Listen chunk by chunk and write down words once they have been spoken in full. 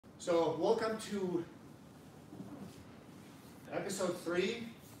So welcome to episode 3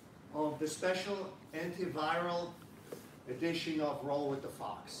 of the special antiviral edition of Roll with the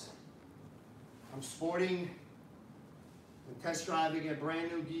Fox. I'm sporting and test driving a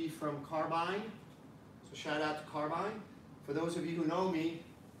brand new gi from Carbine. So shout out to Carbine. For those of you who know me,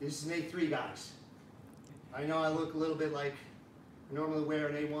 this is an A3, guys. I know I look a little bit like I normally wear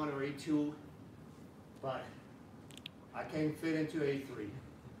an A1 or A2, but I can fit into A3.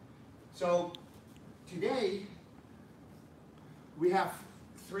 So today we have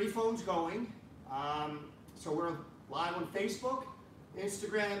 3 phones going. So we're live on Facebook,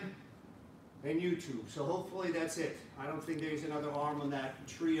 Instagram, and YouTube. So hopefully that's it. I don't think there's another arm on that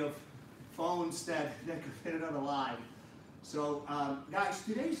tree of phones that could fit another live. So guys,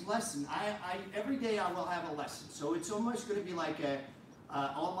 today's lesson, every day I will have a lesson. So it's almost going to be like a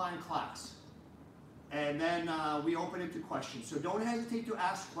online class. And then we open it to questions. So don't hesitate to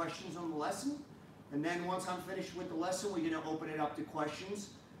ask questions on the lesson. And then once I'm finished with the lesson, we're going to open it up to questions.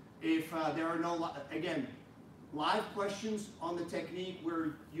 If there are no, again, live questions on the technique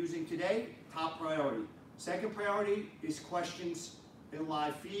we're using today, top priority. Second priority is questions in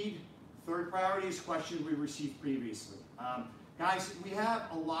live feed. Third priority is questions we received previously. Guys, we have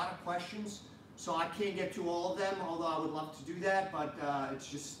a lot of questions, so I can't get to all of them, although I would love to do that, but it's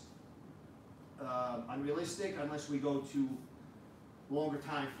just unrealistic unless we go to longer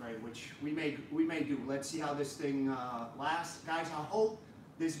time frame, which we may do. Let's see how this thing lasts. Guys, I hope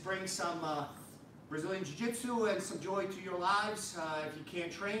this brings some Brazilian Jiu-Jitsu and some joy to your lives if you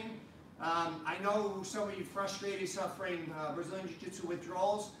can't train. I know some of you frustrated suffering Brazilian Jiu-Jitsu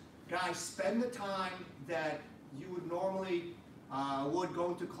withdrawals. Guys, spend the time that you would normally would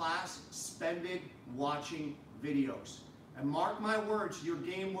go to class, spend it watching videos. And mark my words, your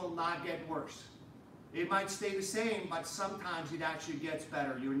game will not get worse. It might stay the same, but sometimes it actually gets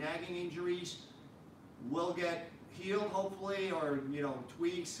better. Your nagging injuries will get healed, hopefully, or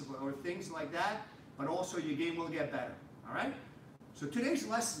tweaks or things like that. But also your game will get better. All right. So today's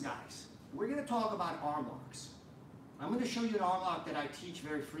lesson, guys, we're going to talk about arm locks. I'm going to show you an arm lock that I teach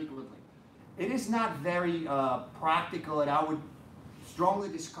very frequently. It is not very practical, and I would strongly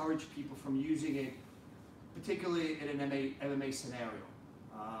discourage people from using it, particularly in an MMA scenario.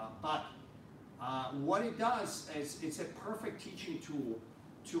 But what it does is it's a perfect teaching tool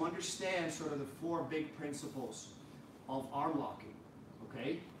to understand sort of the 4 big principles of arm locking.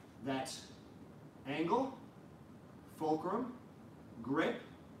 Okay, that's angle, fulcrum, grip,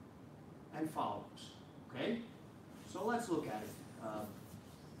 and follows. Okay, so let's look at it.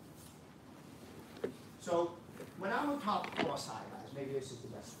 So when I'm on top cross-side, guys, maybe this is the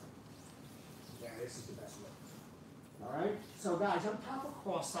best way. Yeah, this is the best way. All right? So guys, I'm top of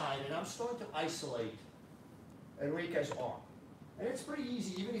cross-side, and I'm starting to isolate Enrique's arm. And it's pretty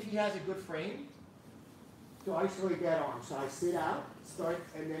easy, even if he has a good frame, to isolate that arm. So I sit out, start,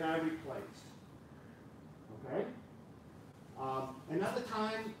 and then I replace. Okay? Another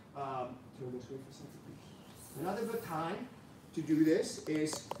time, turn this way for a second. Another good time to do this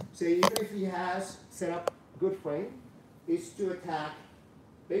is, say, even if he has set up good frame, is to attack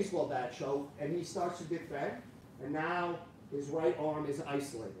baseball bat show, and he starts to defend, and now his right arm is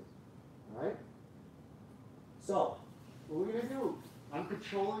isolated. All right? So, what we're going to do, I'm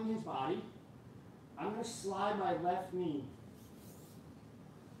controlling his body. I'm going to slide my left knee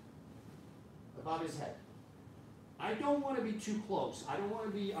above his head. I don't want to be too close. I don't want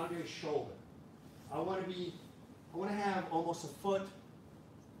to be under his shoulder. I want to have almost a foot,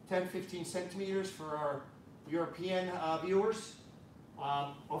 10, 15 centimeters for our European viewers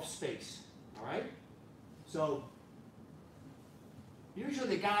of space. All right? So usually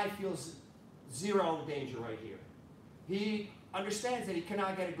the guy feels zero danger right here. He understands that he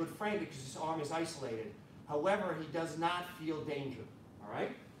cannot get a good frame because his arm is isolated. However, he does not feel danger. All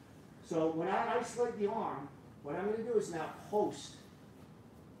right? So when I isolate the arm, what I'm going to do is now post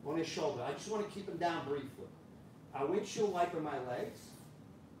on his shoulder. I just want to keep him down briefly. I windshield wiper my legs.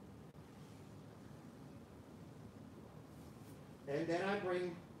 And then I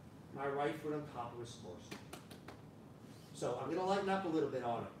bring my right foot on top of his torso. So I'm going to lighten up a little bit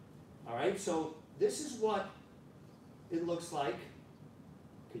on it. All right, so this is what it looks like.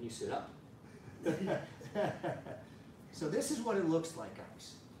 Can you sit up? So this is what it looks like,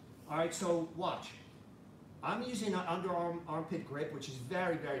 guys. All right, so watch. I'm using an underarm armpit grip, which is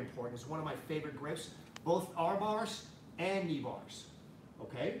very, very important. It's one of my favorite grips, both arm bars and knee bars.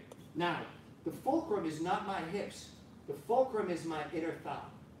 Okay? Now, the fulcrum is not my hips. The fulcrum is my inner thigh.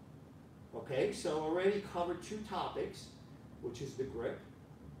 Okay, so already covered 2 topics, which is the grip.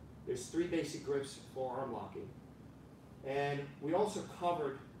 There's 3 basic grips for arm locking. And we also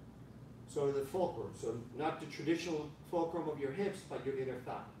covered So the fulcrum, so not the traditional fulcrum of your hips, but your inner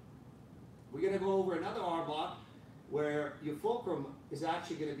thigh. We're going to go over another arm lock where your fulcrum is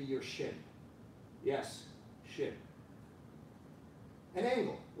actually going to be your shin. Yes, shin. An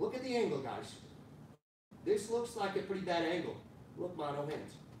angle. Look at the angle, guys. This looks like a pretty bad angle. Look, no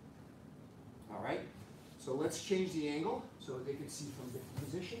hands. All right. So let's change the angle so they can see from different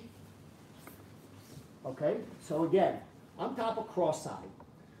position. Okay. So again, on top of cross side.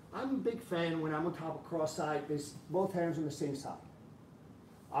 I'm a big fan when I'm on top of cross side is both hands on the same side.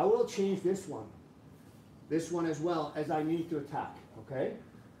 I will change this one as well as I need to attack. Okay.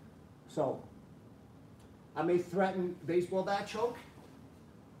 So I may threaten baseball bat choke,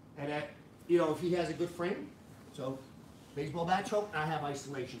 and if he has a good frame, so baseball bat choke, I have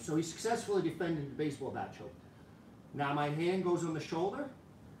isolation. So he successfully defended the baseball bat choke. Now my hand goes on the shoulder.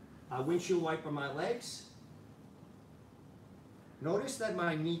 I windshield wiper my legs. Notice that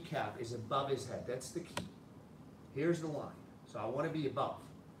my kneecap is above his head. That's the key. Here's the line. So I want to be above.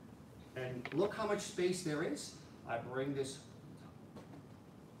 And look how much space there is. I bring this.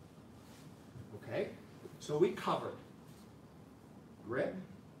 Okay. So we covered grip,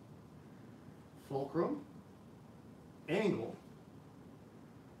 fulcrum, angle,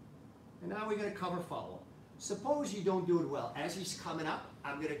 and now we're going to cover follow-up. Suppose you don't do it well. As he's coming up,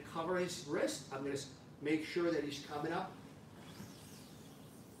 I'm going to cover his wrist. I'm going to make sure that he's coming up.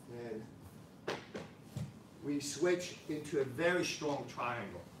 And we switch into a very strong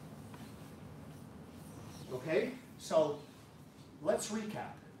triangle. Okay? So let's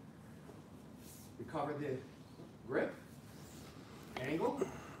recap. We covered the grip, angle,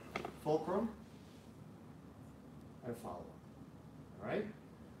 fulcrum, and follow-up. All right?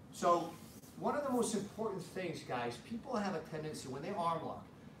 So one of the most important things, guys, people have a tendency, when they arm lock,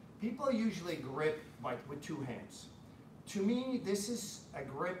 people usually grip with two hands. To me, this is a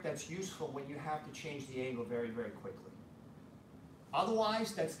grip that's useful when you have to change the angle very, very quickly.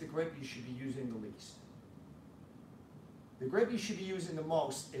 Otherwise, that's the grip you should be using the least. The grip you should be using the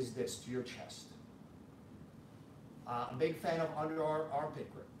most is this, to your chest. I'm a big fan of under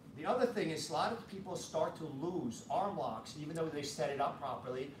armpit grip. The other thing is a lot of people start to lose arm locks, even though they set it up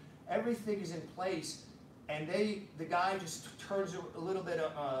properly. Everything is in place, and the guy just turns a little bit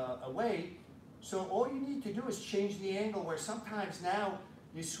away. So all you need to do is change the angle, where sometimes now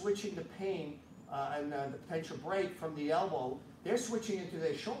you're switching the pain and the potential break from the elbow. They're switching into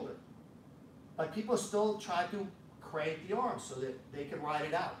their shoulder. But people still try to crank the arm so that they can ride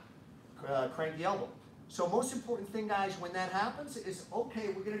it out, crank the elbow. So most important thing, guys, when that happens is, okay,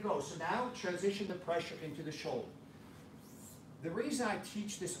 we're going to go. So now transition the pressure into the shoulder. The reason I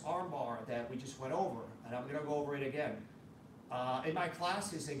teach this arm bar that we just went over, and I'm going to go over it again, in my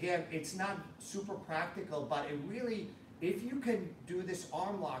classes, again, it's not super practical, but it really, if you can do this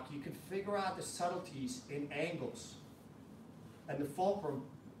arm lock, you can figure out the subtleties in angles and the fulcrum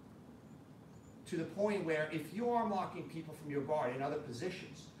to the point where if you're arm locking people from your guard in other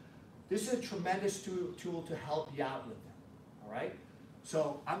positions, this is a tremendous tool to help you out with them, all right?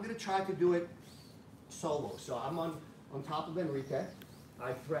 So I'm going to try to do it solo. So I'm on top of Enrique.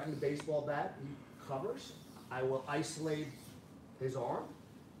 I threaten the baseball bat. He covers. I will isolate his arm.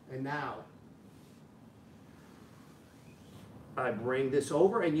 And now I bring this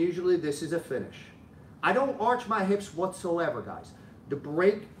over, and usually this is a finish. I don't arch my hips whatsoever, guys. The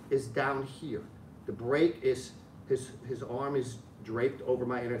break is down here. The break is, his arm is draped over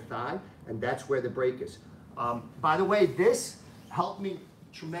my inner thigh, and that's where the break is. By the way, this helped me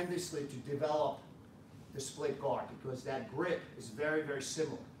tremendously to develop the split guard, because that grip is very, very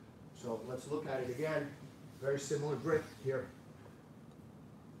similar. So let's look at it again. Very similar grip here.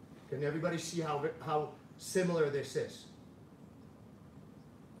 Can everybody see how similar this is?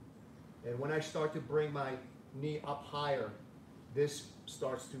 And when I start to bring my knee up higher, this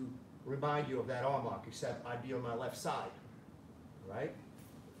starts to remind you of that arm lock, except I'd be on my left side, right?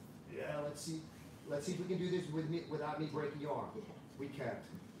 Yeah, let's see if we can do this without me breaking your arm. We can't.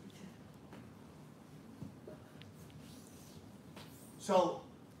 So,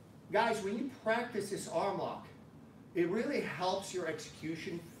 guys, when you practice this arm lock, it really helps your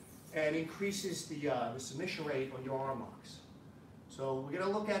execution and increases the submission rate on your arm locks. So we're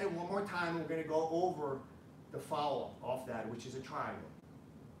going to look at it one more time, and we're going to go over the follow-up off that, which is a triangle.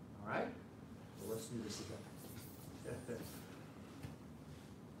 All right? So let's do this again.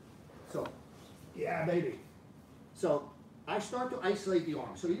 So, yeah, baby. So I start to isolate the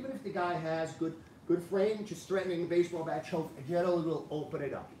arm. So even if the guy has good frame, just threatening the baseball bat choke, I generally will open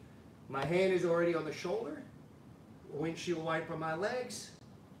it up. My hand is already on the shoulder. Windshield wiper my legs.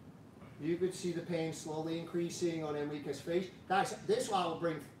 You could see the pain slowly increasing on Enrique's face. Guys, this I will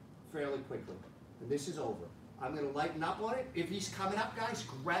bring fairly quickly. And this is over. I'm going to lighten up on it. If he's coming up, guys,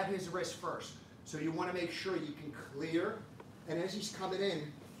 grab his wrist first. So you want to make sure you can clear. And as he's coming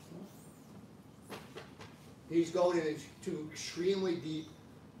in, he's going into extremely deep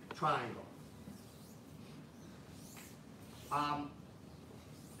triangle.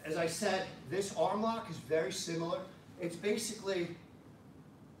 As I said, this arm lock is very similar. It's basically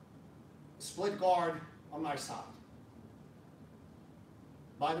split guard on my side.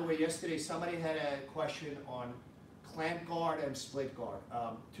 By the way, yesterday somebody had a question on clamp guard and split guard.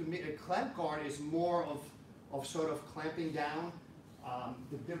 To me, a clamp guard is more of sort of clamping down.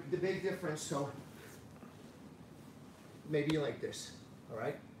 The big difference, so maybe like this, all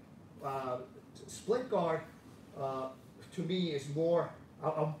right? Split guard, to me, is more,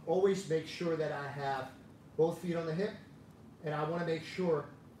 I'll always make sure that I have both feet on the hip, and I want to make sure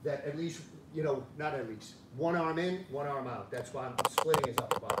that at least, you know, not at least, one arm in, one arm out. That's why I'm splitting is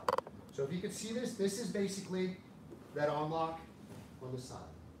up and bottom. So if you can see this, this is basically that arm lock on the side.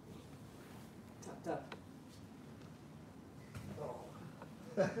 Tap, tap. Oh.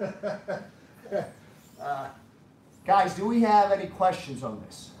 Guys, do we have any questions on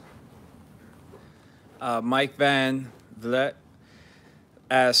this? Mike Van Vlet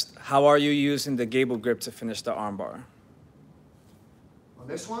asked, how are you using the gable grip to finish the armbar? On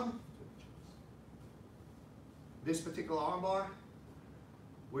this one, this particular armbar,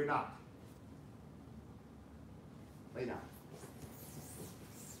 we're not. Lay down,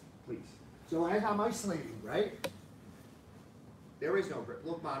 please. So as I'm isolating, right? There is no grip.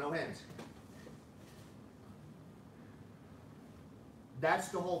 Look, Ma, no hands. That's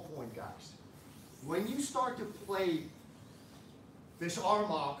the whole point, guys. When you start to play this arm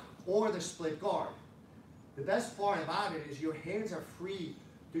lock or the split guard, the best part about it is your hands are free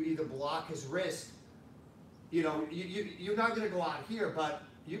to either block his wrist. You know, you're not going to go out here, but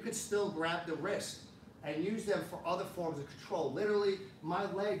you could still grab the wrist and use them for other forms of control. Literally, my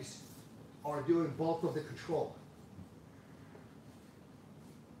legs are doing bulk of the control.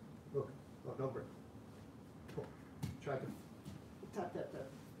 Look, no grip. Try to tap, tap, tap.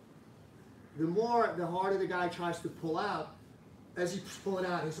 The harder the guy tries to pull out, as he's pulling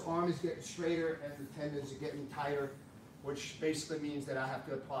out, his arm is getting straighter and the tendons are getting tighter, which basically means that I have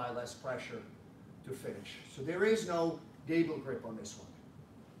to apply less pressure to finish. So there is no gable grip on this one.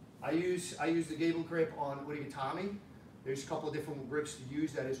 I use the gable grip on Udigatami. There's a couple of different grips to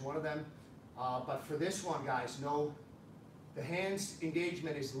use. That is one of them. But for this one, guys, no, the hands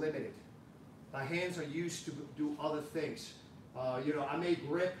engagement is limited. My hands are used to do other things. You know, I may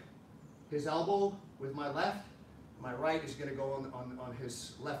grip his elbow with my left. My right is going to go on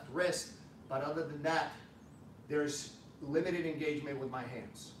his left wrist. But other than that, there's limited engagement with my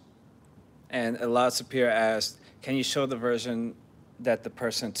hands. And Elad Sapir asked, can you show the version that the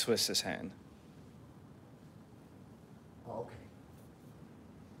person twists his hand? Oh,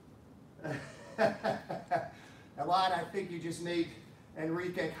 okay. Elad, I think you just made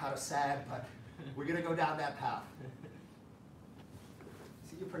Enrique kind of sad, but we're going to go down that path.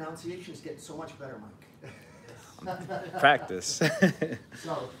 See, your pronunciation is getting so much better, Mike. Practice.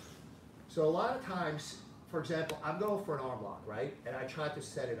 So a lot of times, for example, I'm going for an arm lock, right? And I try to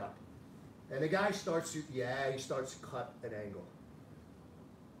set it up. And the guy starts to, he starts to cut an angle.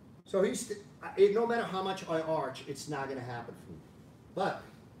 So no matter how much I arch, it's not going to happen for me. But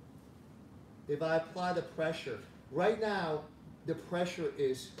if I apply the pressure, right now, the pressure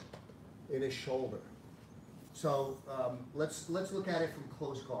is in his shoulder. So let's look at it from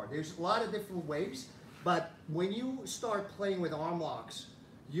close guard. There's a lot of different ways, but when you start playing with arm locks,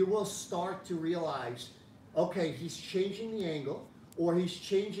 you will start to realize, okay, he's changing the angle, or he's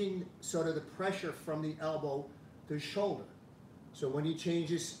changing sort of the pressure from the elbow to the shoulder. So when he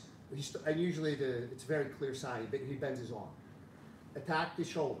changes, and usually it's a very clear sign, he bends his arm. Attack the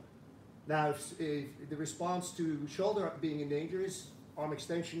shoulder. Now, if the response to shoulder being in danger is arm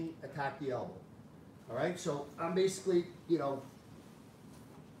extension, attack the elbow. All right, so I'm basically, you know,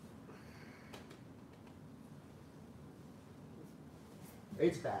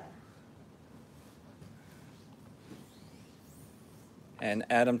 it's bad. And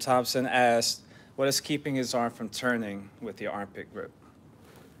Adam Thompson asked, what is keeping his arm from turning with the armpit grip?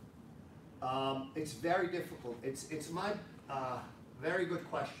 It's very difficult. It's my very good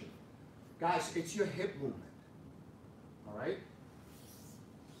question. Guys, it's your hip movement, all right?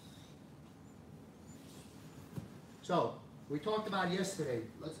 So, we talked about yesterday,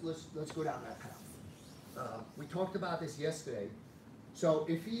 let's go down that path. We talked about this yesterday. So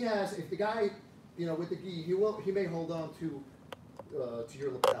if the guy, you know, with the gi, he may hold on to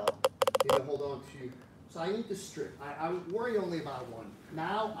your lapel. He may hold on So I need to strip. I worry only about one.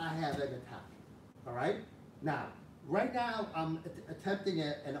 Now I have an attack. All right? Now, right now I'm attempting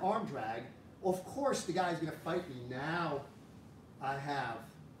an arm drag. Of course the guy's gonna fight me. Now I have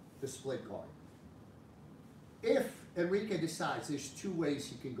the split guard. If Enrique decides, there's two ways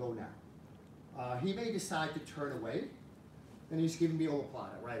he can go now. He may decide to turn away, and he's giving me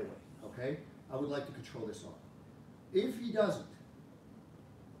omoplata right away, okay? I would like to control this arm. If he doesn't,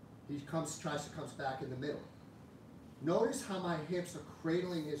 he tries to come back in the middle. Notice how my hips are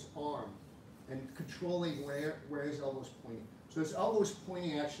cradling his arm and controlling where his elbow's pointing. So his elbow's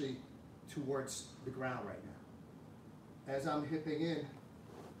pointing actually towards the ground right now. As I'm hipping in,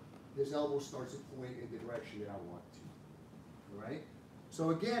 his elbow starts to point in the direction that I want it to, all right? So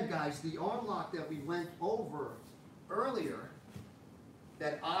again, guys, the arm lock that we went over earlier,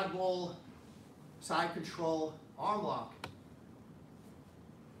 that oddball side control arm lock,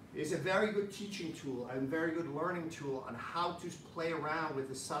 is a very good teaching tool and very good learning tool on how to play around with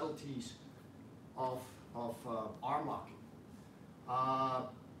the subtleties of arm locking.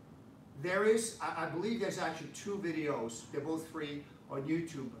 There is, I believe there's actually two videos, they're both free on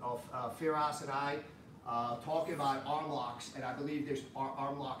YouTube, of Firas and I talking about arm locks, and I believe there's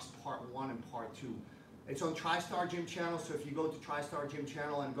arm locks part 1 and part 2. It's on TriStar Gym channel, so if you go to TriStar Gym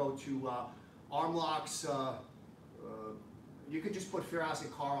channel and go to arm locks, you can just put Firas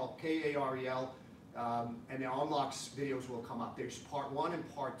and Carl, K-A-R-E-L, and the arm locks videos will come up. There's part 1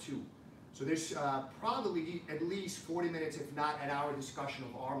 and part 2. So there's probably at least 40 minutes, if not an hour, discussion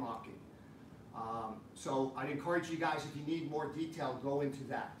of arm locking. So I'd encourage you guys, if you need more detail, go into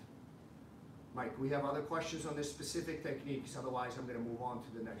that. Mike, we have other questions on this specific techniques, otherwise I'm going to move on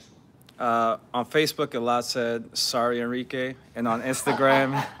to the next one. On Facebook, a lot said, sorry, Enrique. And on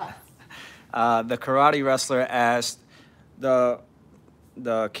Instagram, the karate wrestler asked, the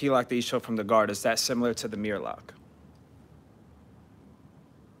key lock that you showed from the guard, is that similar to the mirror lock?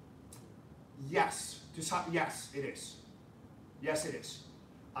 Yes, yes, it is. Yes, it is.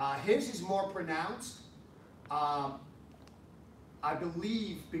 His is more pronounced, I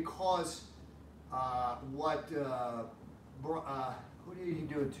believe, because who did he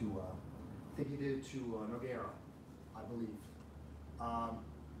do it to? I think he did it to Nogueira, I believe.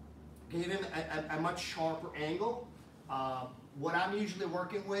 Gave him a much sharper angle. What I'm usually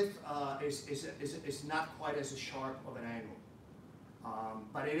working with is not quite as sharp of an angle,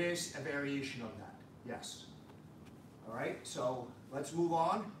 but it is a variation of that, yes. All right, so let's move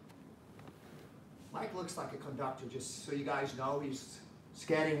on. Mike looks like a conductor, just so you guys know. He's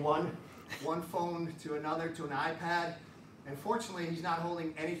scanning one phone to another, to an iPad. And fortunately, he's not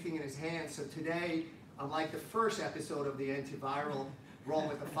holding anything in his hand. So today, unlike the first episode of the antiviral Roll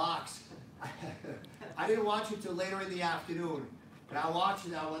with the Fox, I didn't watch it till later in the afternoon. And I watched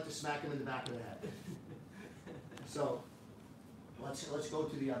it, I went to smack him in the back of the head. So let's go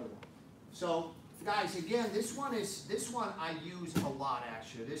to the other one. So guys, again, this one I use a lot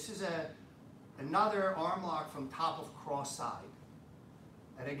actually. This is another arm lock from top of cross side.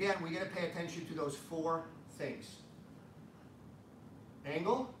 And again, we got to pay attention to those 4 things: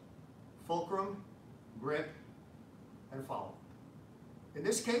 angle, fulcrum, grip, and follow. In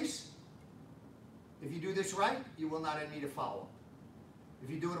this case, if you do this right, you will not need a follow. If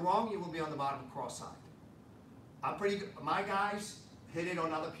you do it wrong, you will be on the bottom cross side. I'm pretty good. My guys hit it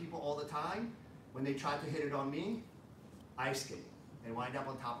on other people all the time. When they try to hit it on me, I escape and wind up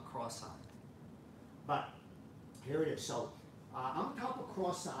on top of cross side. But here it is. So I'm on top of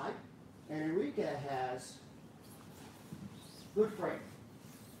cross side, and Enrique has good frame.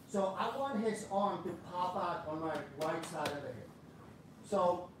 So I want his arm to pop out on my right side of the hip.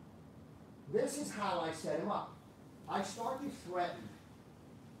 So this is how I set him up. I start to threaten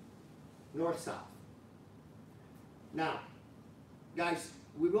north-south. Now, guys,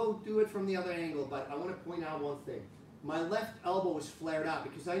 we will do it from the other angle, but I want to point out one thing. My left elbow is flared out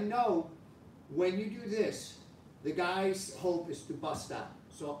because I know when you do this, the guy's hope is to bust out.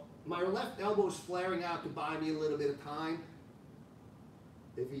 So my left elbow is flaring out to buy me a little bit of time.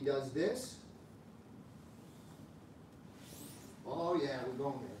 If he does this, oh yeah, we're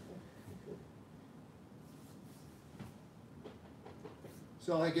going there.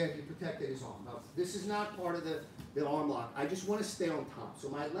 So again, he protected his arm. Now, this is not part of the arm lock. I just want to stay on top. So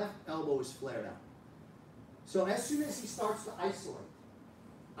my left elbow is flared out. So as soon as he starts to isolate,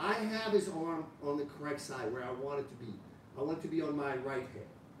 I have his arm on the correct side where I want it to be. I want it to be on my right hip.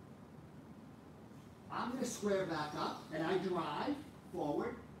 I'm going to square back up, and I drive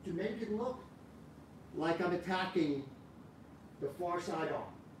forward to make it look like I'm attacking the far side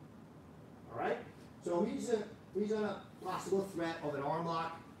arm. All right? So he's on a possible threat of an arm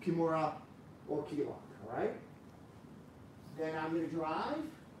lock, kimura, or keylock. All all right? Then I'm gonna drive.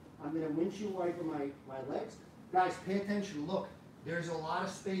 I'm gonna windshield wiper my legs. Guys, pay attention, look, there's a lot of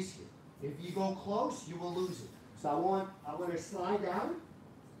space here. If you go close, you will lose it. So I'm gonna slide down,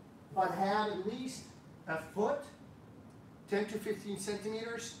 but have at least a foot, 10 to 15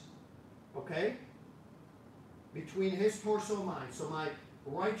 centimeters, okay, between his torso and mine. So my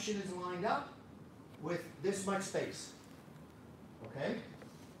right shin is lined up with this much space, okay?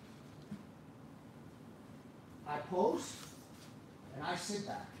 I pose, and I sit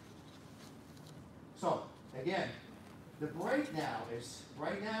back. So, again, the break now is,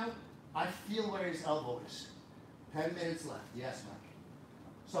 right now, I feel where his elbow is. 10 minutes left, yes, Mike.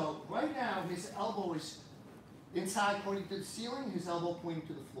 So, right now, his elbow is inside pointing to the ceiling, his elbow pointing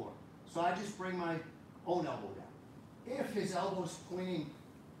to the floor. So I just bring my own elbow down. If his elbow is pointing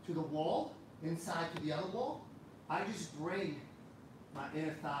to the wall, inside to the other wall, I just bring my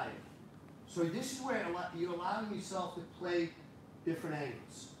inner thigh in. So this is where you're allowing yourself to play different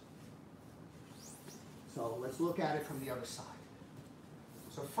angles. So let's look at it from the other side.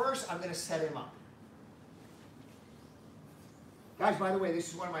 So first, I'm going to set him up. Guys, by the way, this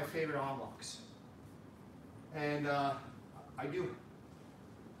is one of my favorite arm locks. And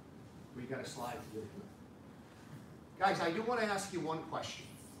we got a slide to do. Guys, I do want to ask you one question.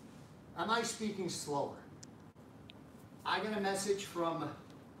 Am I speaking slower? I got a message from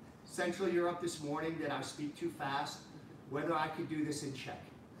Central Europe this morning that I speak too fast, whether I could do this in Czech.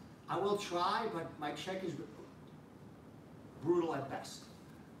 I will try, but my Czech is brutal at best.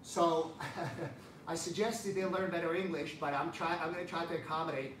 So I suggested they learn better English, but I'm going to try to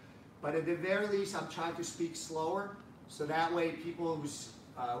accommodate. But at the very least, I'm trying to speak slower, so that way people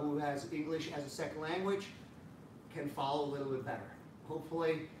who has English as a second language can follow a little bit better.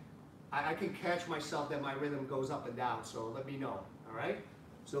 Hopefully, I can catch myself that my rhythm goes up and down, so let me know, all right?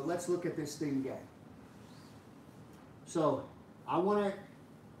 So let's look at this thing again. So I want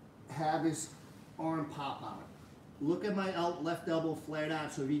to have his arm pop out. Look at my left elbow flared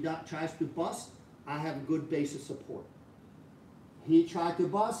out, so if he tries to bust, I have a good base of support. He tried to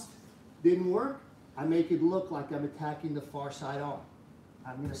bust, didn't work, I make it look like I'm attacking the far side arm.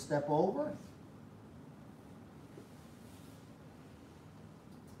 I'm going to step over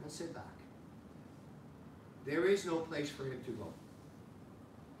and sit back. There is no place for him to go.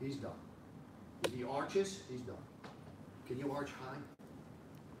 He's done. If he arches, he's done. Can you arch high?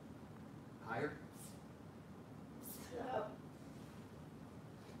 Higher?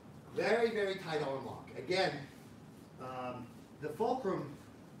 Very, very tight arm lock. Again, the fulcrum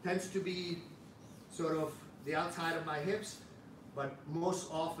tends to be sort of the outside of my hips, but most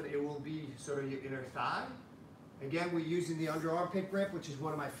often it will be sort of your inner thigh. Again, we're using the under armpit grip, which is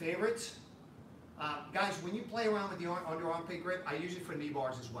one of my favorites. Guys, when you play around with the under armpit grip, I use it for knee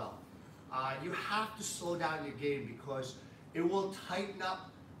bars as well. You have to slow down your game because it will tighten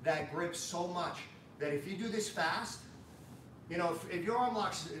up that grip so much that if you do this fast, you know, if your arm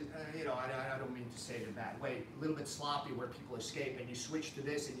locks, you know, I don't mean to say it in a bad way, a little bit sloppy where people escape, and you switch to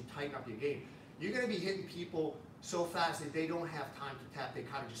this and you tighten up your game, you're going to be hitting people so fast that they don't have time to tap. They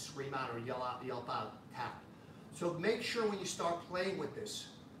kind of just scream out or yelp out, tap. So make sure when you start playing with this,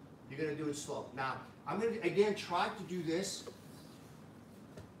 you're going to do it slow. Now, I'm going to, again, try to do this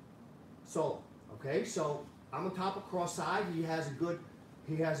solo, okay? So I'm on top of cross side. He has a good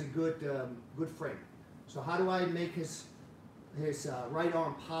good frame. So how do I make his right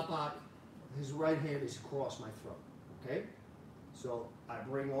arm pop out? His right hand is across my throat, okay? So I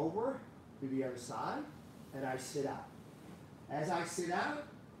bring over to the other side, and I sit out. As I sit out,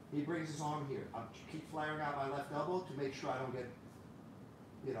 he brings his arm here. I keep flaring out my left elbow to make sure I don't get,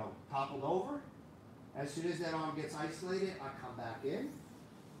 you know, toppled over. As soon as that arm gets isolated, I come back in,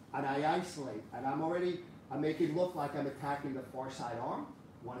 and I isolate. And I make it look like I'm attacking the far side arm,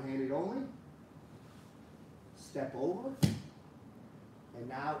 one-handed only. Step over, and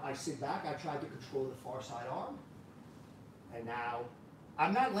now I sit back. I try to control the far side arm. And now,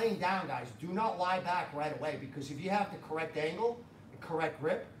 I'm not laying down, guys. Do not lie back right away, because if you have the correct angle, the correct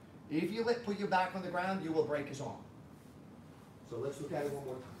grip, if you put your back on the ground, you will break his arm. So let's look at it one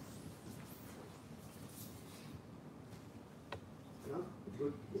more time. No?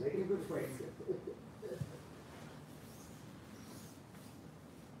 Good. Making a good frame.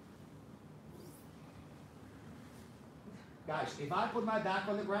 Guys, if I put my back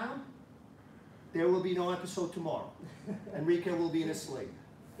on the ground, there will be no episode tomorrow. Enrique will be in a sling.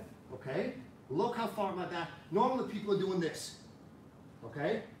 Okay? Look how far my back. Normally people are doing this.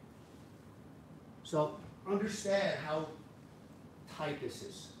 Okay? So understand how tight this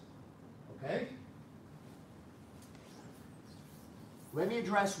is. Okay? Let me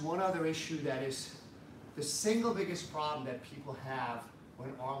address one other issue that is the single biggest problem that people have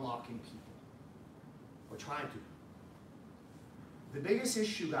when arm locking people, or trying to. The biggest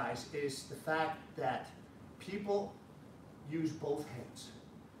issue, guys, is the fact that people use both hands.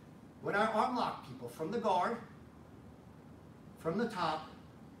 When I arm lock people from the guard, from the top,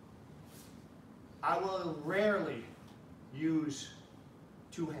 I will rarely use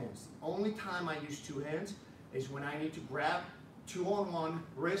two hands. The only time I use two hands is when I need to grab 2-on-1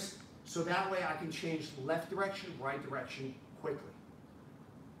 wrist, so that way I can change left direction, right direction quickly.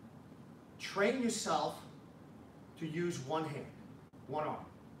 Train yourself to use one hand, one arm,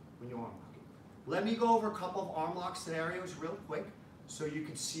 when you're arm locking. Let me go over a couple of arm lock scenarios real quick so you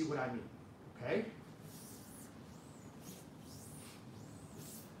can see what I mean, okay?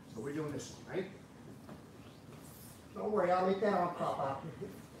 So we're doing this one, right? Don't worry, I'll make that arm pop out.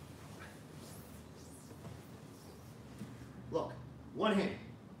 Look, one hand,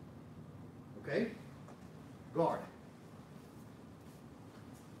 okay? Guard.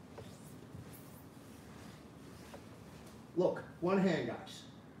 Look, one hand, guys.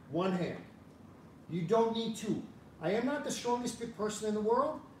 One hand. You don't need two. I am not the strongest big person in the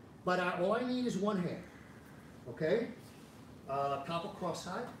world, but all I need is one hand. Okay? Top of cross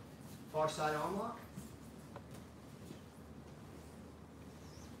side, far side arm lock.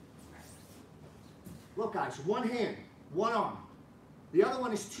 Look, guys, one hand, one arm. The other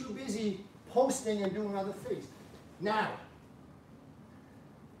one is too busy posting and doing other things. Now,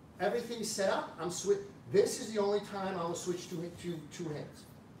 everything's set up. This is the only time I will switch to two hands.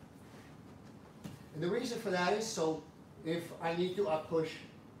 And the reason for that is so if I need to up push,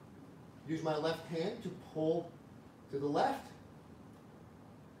 use my left hand to pull to the left.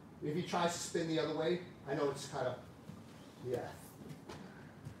 If he tries to spin the other way, I know it's kind of, yeah.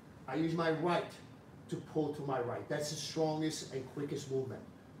 I use my right to pull to my right. That's the strongest and quickest movement.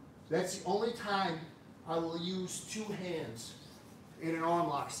 That's the only time I will use two hands in an arm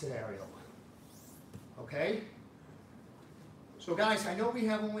lock scenario. Okay? So guys, I know we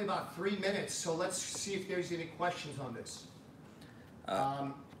have only about 3 minutes, so let's see if there's any questions on this.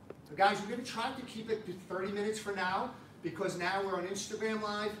 So guys, we're going to try to keep it to 30 minutes for now, because now we're on Instagram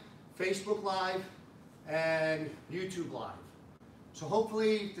Live, Facebook Live, and YouTube Live. So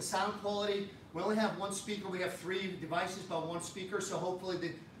hopefully the sound quality, we only have one speaker, we have 3 devices but one speaker, so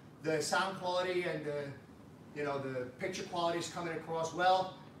hopefully the sound quality and the picture quality is coming across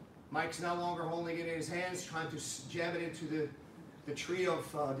well. Mike's no longer holding it in his hands, trying to jam it into the tree of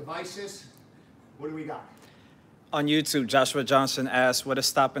devices. What do we got? On YouTube, Joshua Johnson asked, what is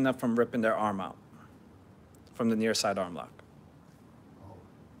stopping them from ripping their arm out from the Nearside Armlock? Oh.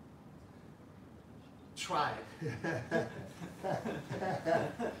 Try it.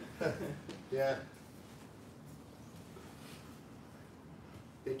 Yeah.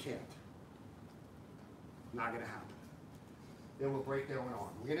 They can't. Not gonna happen. They will break their own arm.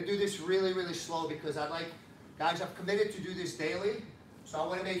 We're gonna do this really, really slow because guys, I've committed to do this daily. So I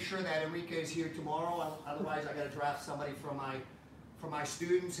want to make sure that Enrique is here tomorrow. Otherwise, I got to draft somebody from my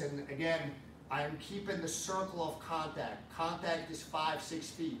students. And again, I'm keeping the circle of contact. Contact is 5-6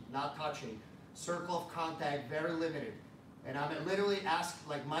 feet, not touching. Circle of contact, very limited. And I'm literally asked,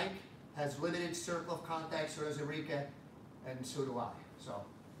 like Mike has limited circle of contact, so does Enrique, and so do I. So,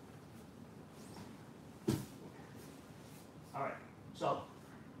 all right. So,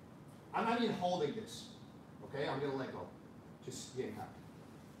 I'm not even holding this. Okay, I'm gonna let go. Just getting happy.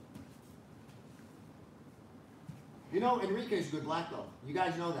 You know, Enrique is a good black belt. You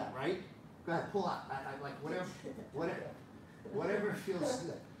guys know that, right? Go ahead, pull out. I like whatever feels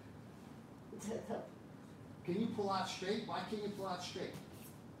good. Can you pull out straight? Why can't you pull out straight?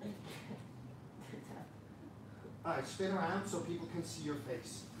 All right, spin around so people can see your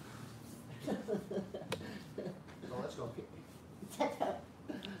face. So let's go.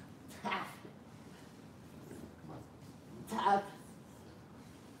 Tap.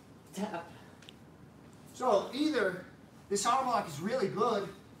 Tap. So either this arm lock is really good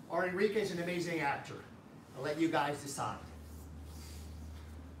or Enrique is an amazing actor. I'll let you guys decide.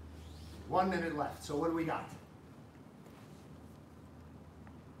 1 minute left. So what do we got?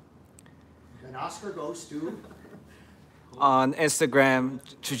 And Oscar goes to... On Instagram,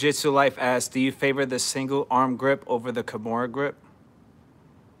 Jiu-Jitsu Life asks, do you favor the single arm grip over the Kimura grip?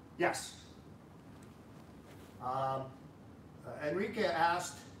 Yes. Enrique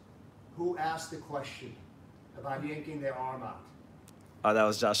asked, who asked the question about yanking their arm out? That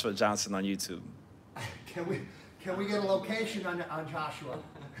was Joshua Johnson on YouTube. Can we get a location on Joshua?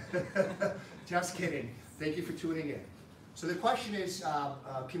 Just kidding. Thank you for tuning in. So the question is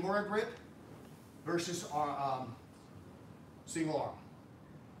Kimura grip versus our single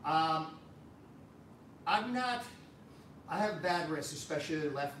arm. I have bad wrists, especially the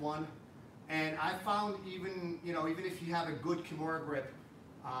left one. And I found even if you have a good Kimura grip,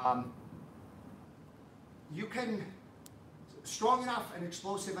 you can, strong enough and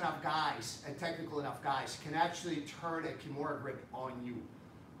explosive enough guys and technical enough guys can actually turn a Kimura grip on you.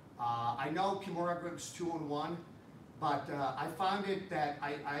 I know Kimura grip's 2-in-1, but I found it that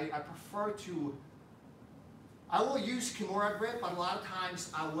I prefer to, I will use Kimura grip, but a lot of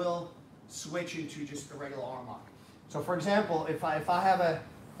times I will switch into just a regular arm lock. So for example, if I have a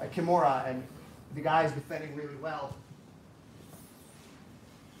Kimura and the guy is defending really well,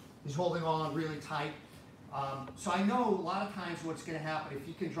 he's holding on really tight. So I know a lot of times what's going to happen, if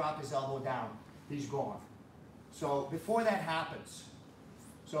he can drop his elbow down, he's gone. So before that happens,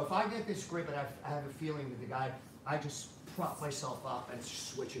 so if I get this grip and I have a feeling that the guy, I just prop myself up and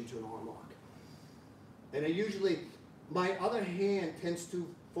switch into an arm lock. And I usually, my other hand tends to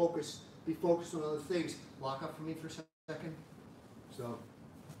be focused on other things. Lock up for me for a second. So,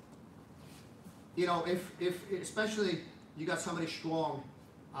 you know, if especially you got somebody strong,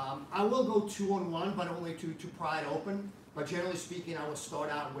 I will go 2-on-1, but only to pry it open. But generally speaking, I will start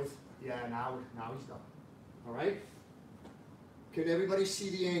out with, yeah, now he's done. All right? Can everybody see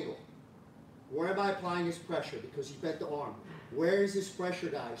the angle? Where am I applying this pressure? Because he bent the arm. Where is this pressure,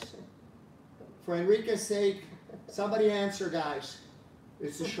 guys? For Enrique's sake, somebody answer, guys.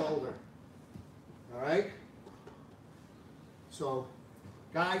 It's the shoulder. All right? So,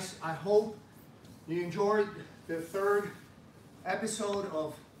 guys, I hope you enjoyed the 3rd episode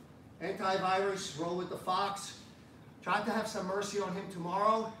of Antivirus Roll with the Fox. Try to have some mercy on him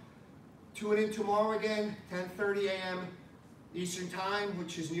tomorrow. Tune in tomorrow again, 10:30 a.m. Eastern Time,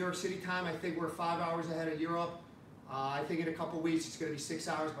 which is New York City time. I think we're 5 hours ahead of Europe. I think in a couple weeks it's going to be 6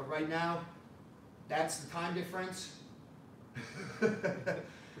 hours, but right now, that's the time difference.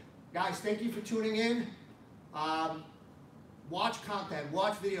 Guys, thank you for tuning in. Watch content,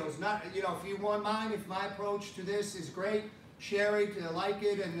 watch videos. Not, you know, if you want mine, if my approach to this is great, share it, like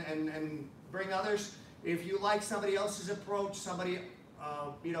it, and bring others. If you like somebody else's approach, somebody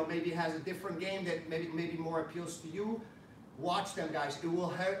you know, maybe has a different game that maybe more appeals to you, watch them, guys. It will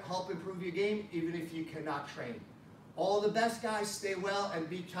help improve your game, even if you cannot train. All the best, guys. Stay well and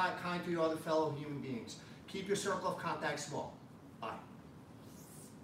be kind to your other fellow human beings. Keep your circle of contact small. Bye.